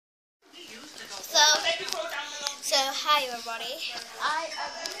So, hi everybody. I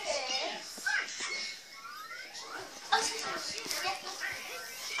am here.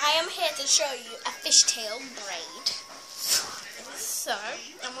 I am here to show you a fishtail braid. So,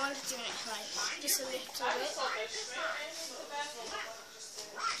 I'm only doing it like just a little bit.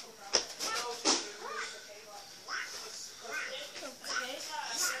 Okay.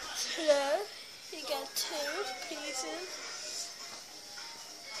 So, you get two pieces.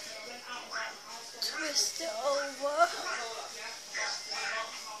 Twist it over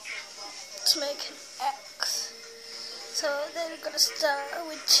to make an X. So then we're going to start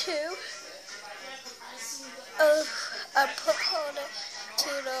with two. I hold it to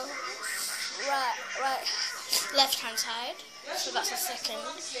the left hand side. So that's the second.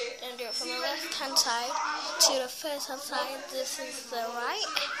 Then do it from the left hand side to the first hand side. This is the right.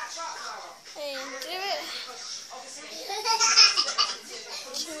 And do it.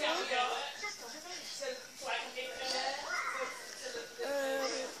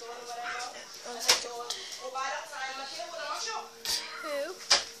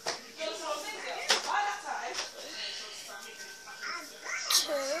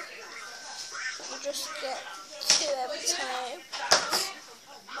 You just get two every time.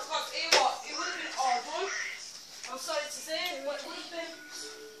 I'm sorry to say, what would have been?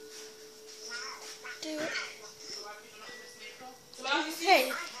 Do it. Hey.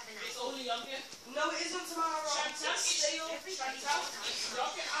 No, it isn't tomorrow. Stay up.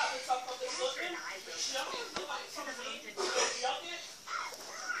 Knock it out the top of the button.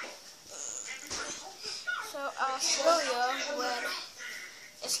 So I'll show you when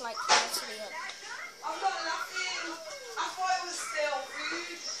it's like down to the end. I'm not laughing. I thought it was still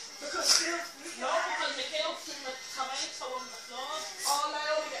food. Because still food. No, because the kale threw the tomato on the floor. Oh,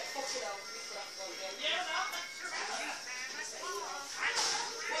 I only get fucking out. Yeah, no.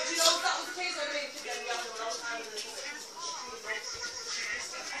 Well, do you know if that was the case? I didn't think that we had no time with it.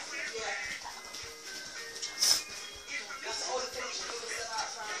 Yeah. That's the only thing she was about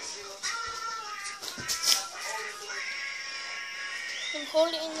trying to do. And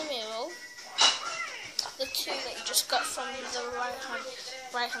hold it in the middle. The two that you just got from the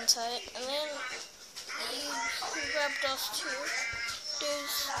right hand side, and then you grab those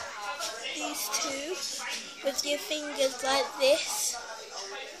these two with your fingers like this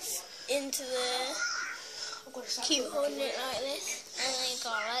into the, keep holding it like this, and then you go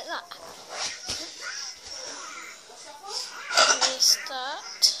like that. And you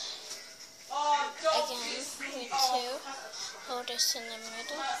start again with two, hold this in the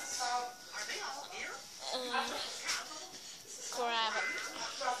middle, and grab it.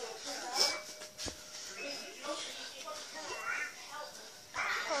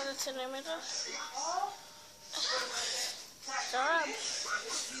 Hold it in the middle. Grab.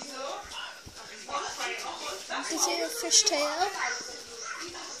 You see the fishtail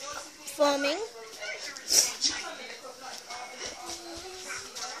forming.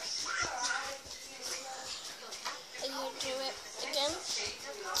 And you do it again.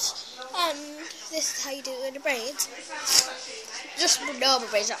 And this is how you do it with the braids. Just normal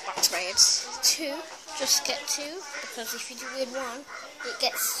braids, not box braids. Two, just get two, because if you do it with one, it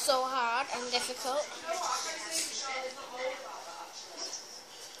gets so hard and difficult.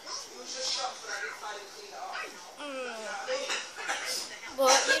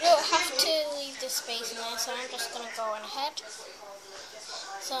 But you don't have to leave this space in there, so I'm just going to go on ahead.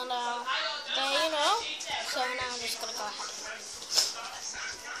 So now, there you know, so now I'm just going to go ahead.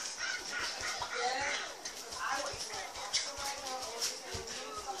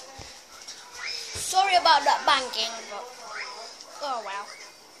 Sorry about that banging, but oh well.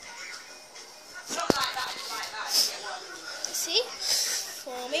 See?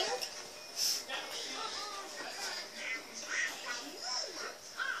 Forming.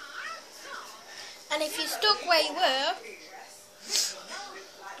 And if you stuck where you were,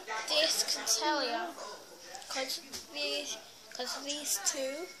 this can tell you, because these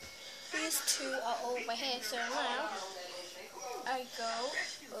two are over here, so now I go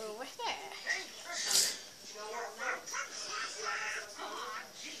over here.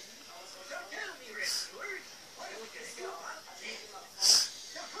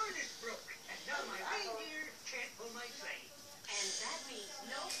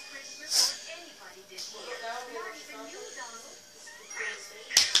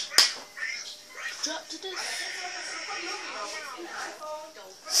 Drop to this.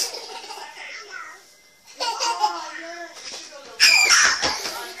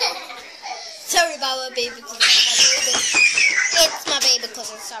 Sorry about my baby cousin. It's my baby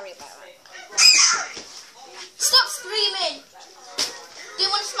cousin. Sorry about that. Stop screaming. Do you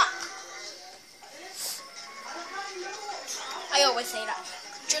want to smack? always say that.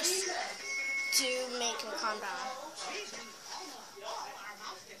 Just to make him calm down.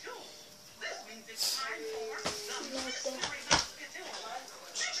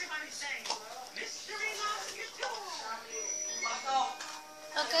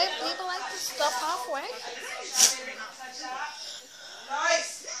 Okay, people like to stop halfway.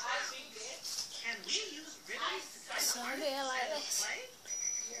 Nice. So here like this.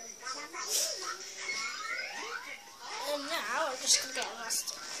 And now I'm just gonna get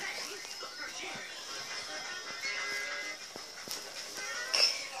elastic.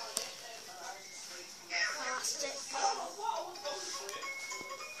 Elastic.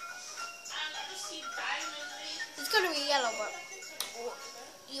 It's gonna be yellow, but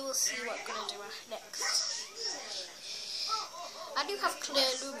you will see what I'm gonna do next. I do have clear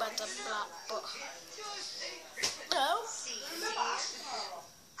lube and black, but no.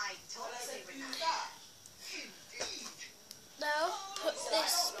 Now put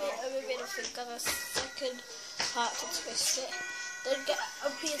this bit of a middle finger on the second part to twist it. Then get a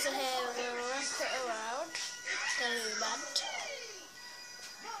piece of hair and then wrap it around the lube band.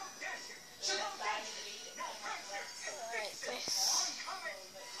 Like this.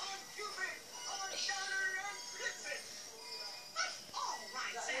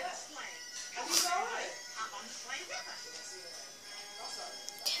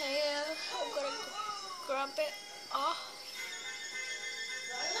 Okay, I'm gonna grab it off.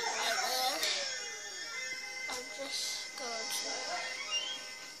 Right there. I'm just going to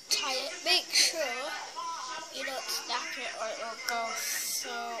tie it. Make sure you don't snap it or it will go so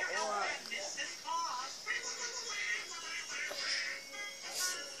wrong.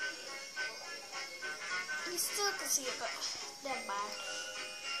 You still can see it, but never mind.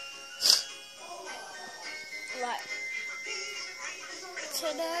 Right. So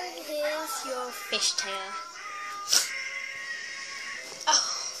now here's your fishtail. Oh,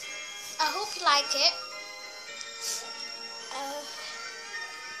 I hope you like it.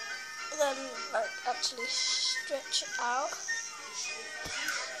 Then actually stretch it out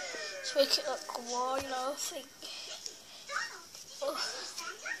to make it look more, you know, think.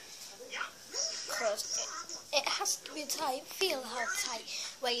 Because it has to be tight. Feel how tight.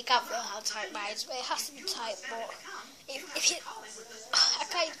 Well, you can't feel how tight mine is, but it has to be tight. But if you, I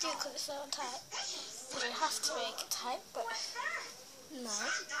can't do it because it's so tight. But I have to make it tight. But no.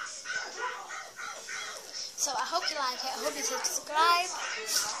 So I hope you like it. I hope you subscribe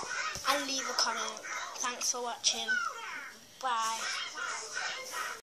and leave a comment. Thanks for watching. Bye.